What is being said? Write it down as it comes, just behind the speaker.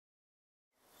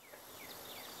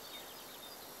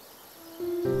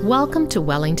Welcome to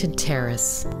Wellington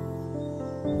Terrace.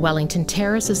 Wellington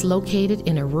Terrace is located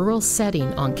in a rural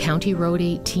setting on County Road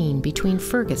 18 between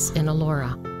Fergus and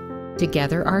Elora.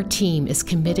 Together, our team is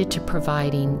committed to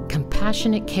providing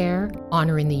compassionate care,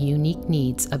 honoring the unique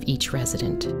needs of each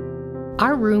resident.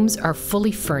 Our rooms are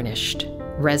fully furnished.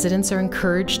 Residents are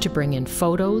encouraged to bring in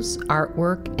photos,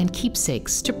 artwork, and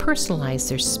keepsakes to personalize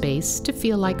their space to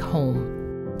feel like home.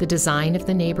 The design of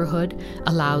the neighborhood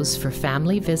allows for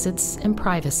family visits and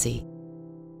privacy.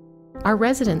 Our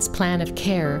residents' plan of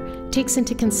care takes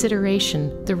into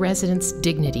consideration the residents'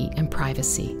 dignity and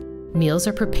privacy. Meals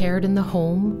are prepared in the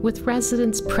home with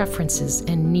residents' preferences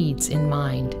and needs in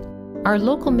mind. Our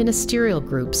local ministerial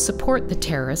groups support the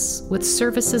terrace with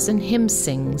services and hymn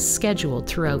sings scheduled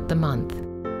throughout the month.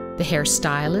 The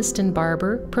hairstylist and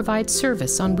barber provide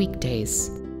service on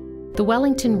weekdays. The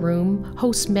Wellington Room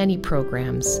hosts many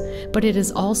programs, but it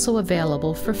is also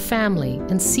available for family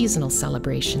and seasonal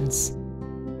celebrations.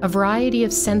 A variety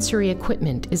of sensory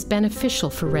equipment is beneficial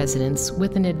for residents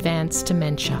with an advanced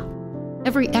dementia.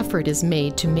 Every effort is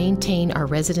made to maintain our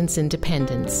residents'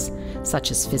 independence, such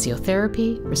as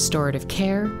physiotherapy, restorative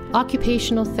care,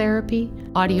 occupational therapy,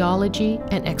 audiology,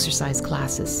 and exercise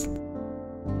classes.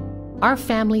 Our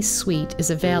family suite is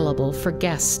available for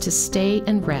guests to stay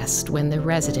and rest when the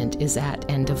resident is at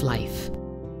end of life.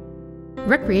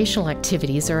 Recreational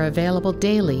activities are available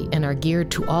daily and are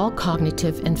geared to all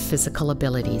cognitive and physical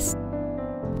abilities.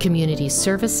 Community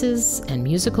services and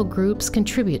musical groups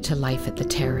contribute to life at the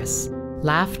terrace.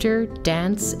 Laughter,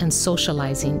 dance, and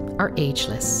socializing are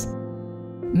ageless.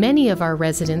 Many of our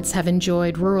residents have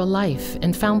enjoyed rural life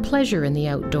and found pleasure in the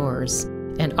outdoors,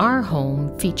 and our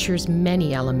home features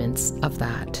many elements of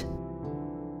that.